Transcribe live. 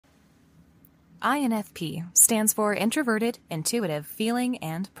INFP stands for Introverted, Intuitive, Feeling,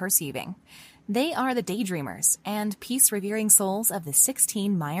 and Perceiving. They are the daydreamers and peace-revering souls of the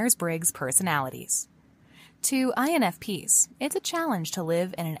 16 Myers-Briggs personalities. To INFPs, it's a challenge to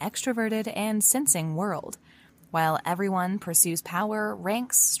live in an extroverted and sensing world. While everyone pursues power,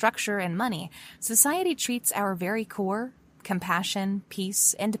 ranks, structure, and money, society treats our very core, compassion,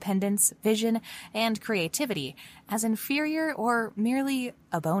 peace, independence, vision, and creativity as inferior or merely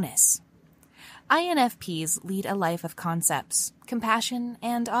a bonus. INFPs lead a life of concepts, compassion,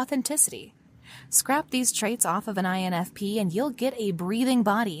 and authenticity. Scrap these traits off of an INFP and you'll get a breathing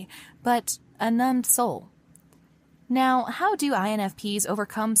body, but a numbed soul. Now, how do INFPs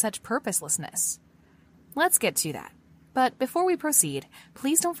overcome such purposelessness? Let's get to that. But before we proceed,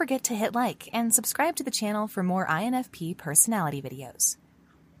 please don't forget to hit like and subscribe to the channel for more INFP personality videos.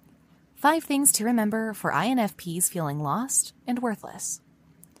 5 things to remember for INFPs feeling lost and worthless.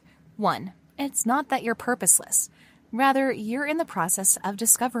 1. It's not that you're purposeless. Rather, you're in the process of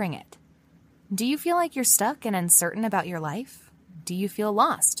discovering it. Do you feel like you're stuck and uncertain about your life? Do you feel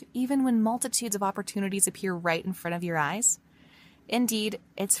lost, even when multitudes of opportunities appear right in front of your eyes? Indeed,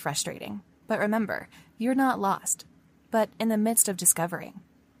 it's frustrating. But remember, you're not lost, but in the midst of discovering.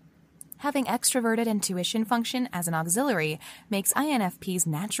 Having extroverted intuition function as an auxiliary makes INFPs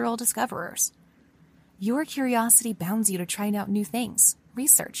natural discoverers. Your curiosity bounds you to try out new things,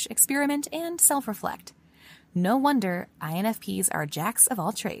 research, experiment, and self-reflect. No wonder INFPs are jacks of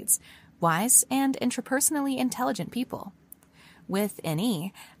all trades, wise and intrapersonally intelligent people. With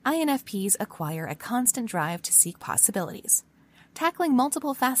NE, INFPs acquire a constant drive to seek possibilities, tackling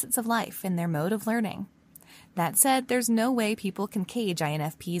multiple facets of life in their mode of learning. That said, there's no way people can cage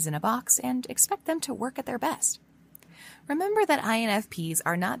INFPs in a box and expect them to work at their best. Remember that INFPs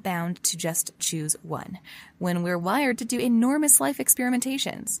are not bound to just choose one, when we're wired to do enormous life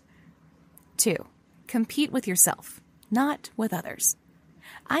experimentations. 2. Compete with yourself, not with others.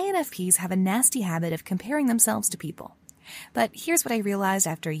 INFPs have a nasty habit of comparing themselves to people. But here's what I realized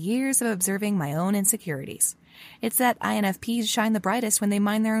after years of observing my own insecurities. It's that INFPs shine the brightest when they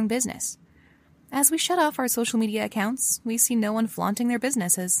mind their own business. As we shut off our social media accounts, we see no one flaunting their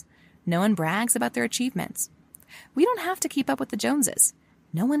businesses. No one brags about their achievements. We don't have to keep up with the Joneses.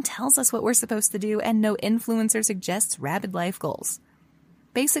 No one tells us what we're supposed to do, and no influencer suggests rabid life goals.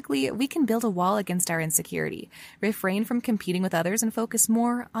 Basically, we can build a wall against our insecurity, refrain from competing with others, and focus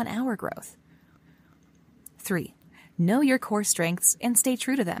more on our growth. 3. Know your core strengths and stay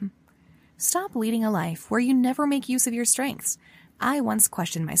true to them. Stop leading a life where you never make use of your strengths. I once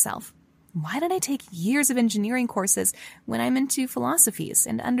questioned myself. Why did I take years of engineering courses when I'm into philosophies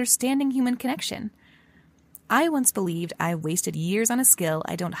and understanding human connection? I once believed I wasted years on a skill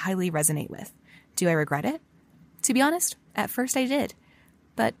I don't highly resonate with. Do I regret it? To be honest, at first I did.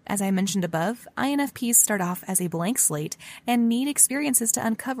 But as I mentioned above, INFPs start off as a blank slate and need experiences to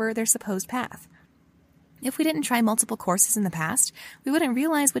uncover their supposed path. If we didn't try multiple courses in the past, we wouldn't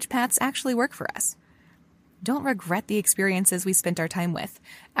realize which paths actually work for us. Don't regret the experiences we spent our time with.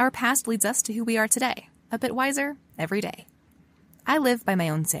 Our past leads us to who we are today, a bit wiser every day. I live by my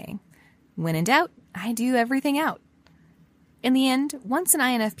own saying, when in doubt, I do everything out. In the end, once an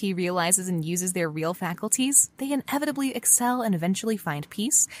INFP realizes and uses their real faculties, they inevitably excel and eventually find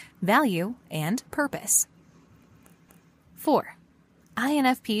peace, value, and purpose. 4.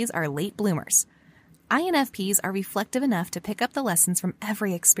 INFPs are late bloomers. INFPs are reflective enough to pick up the lessons from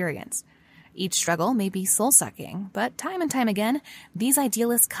every experience. Each struggle may be soul-sucking, but time and time again, these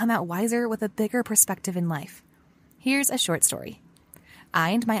idealists come out wiser with a bigger perspective in life. Here's a short story.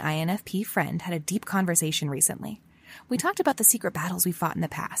 I and my INFP friend had a deep conversation recently. We talked about the secret battles we fought in the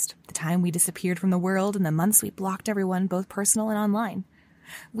past, the time we disappeared from the world, and the months we blocked everyone, both personal and online.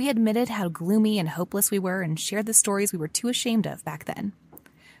 We admitted how gloomy and hopeless we were and shared the stories we were too ashamed of back then.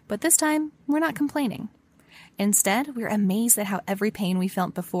 But this time, we're not complaining. Instead, we're amazed at how every pain we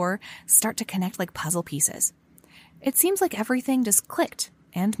felt before start to connect like puzzle pieces. It seems like everything just clicked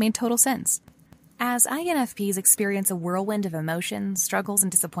and made total sense. As INFPs experience a whirlwind of emotions, struggles,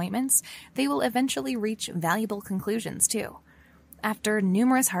 and disappointments, they will eventually reach valuable conclusions too. After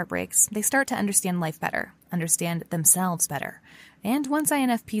numerous heartbreaks, they start to understand life better, understand themselves better. And once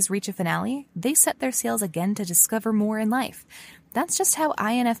INFPs reach a finale, they set their sails again to discover more in life. That's just how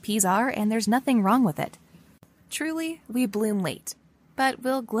INFPs are, and there's nothing wrong with it. Truly, we bloom late, but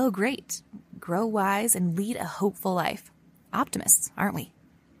we'll glow great, grow wise, and lead a hopeful life. Optimists, aren't we?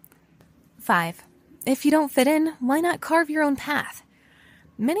 5. If you don't fit in, why not carve your own path?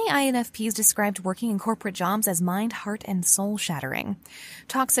 Many INFPs described working in corporate jobs as mind, heart, and soul shattering.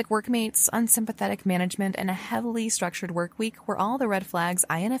 Toxic workmates, unsympathetic management, and a heavily structured work week were all the red flags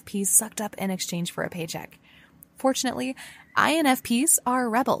INFPs sucked up in exchange for a paycheck. Fortunately, INFPs are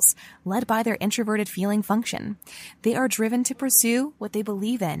rebels, led by their introverted feeling function. They are driven to pursue what they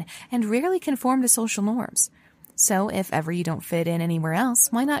believe in and rarely conform to social norms. So if ever you don't fit in anywhere else,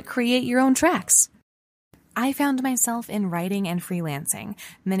 why not create your own tracks? I found myself in writing and freelancing.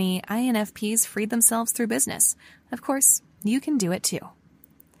 Many INFPs freed themselves through business. Of course, you can do it too.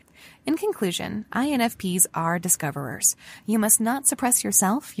 In conclusion, INFPs are discoverers. You must not suppress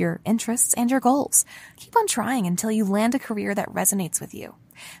yourself, your interests, and your goals. Keep on trying until you land a career that resonates with you.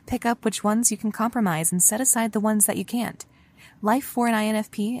 Pick up which ones you can compromise and set aside the ones that you can't. Life for an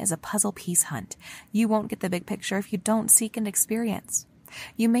INFP is a puzzle piece hunt. You won't get the big picture if you don't seek and experience.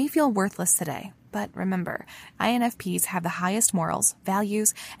 You may feel worthless today, but remember, INFPs have the highest morals,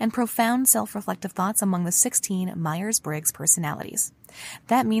 values, and profound self-reflective thoughts among the 16 Myers-Briggs personalities.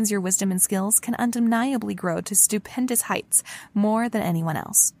 That means your wisdom and skills can undeniably grow to stupendous heights more than anyone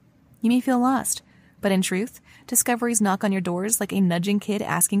else. You may feel lost, but in truth, discoveries knock on your doors like a nudging kid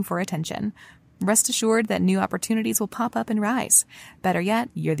asking for attention. Rest assured that new opportunities will pop up and rise. Better yet,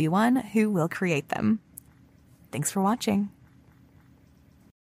 you're the one who will create them. Thanks for watching.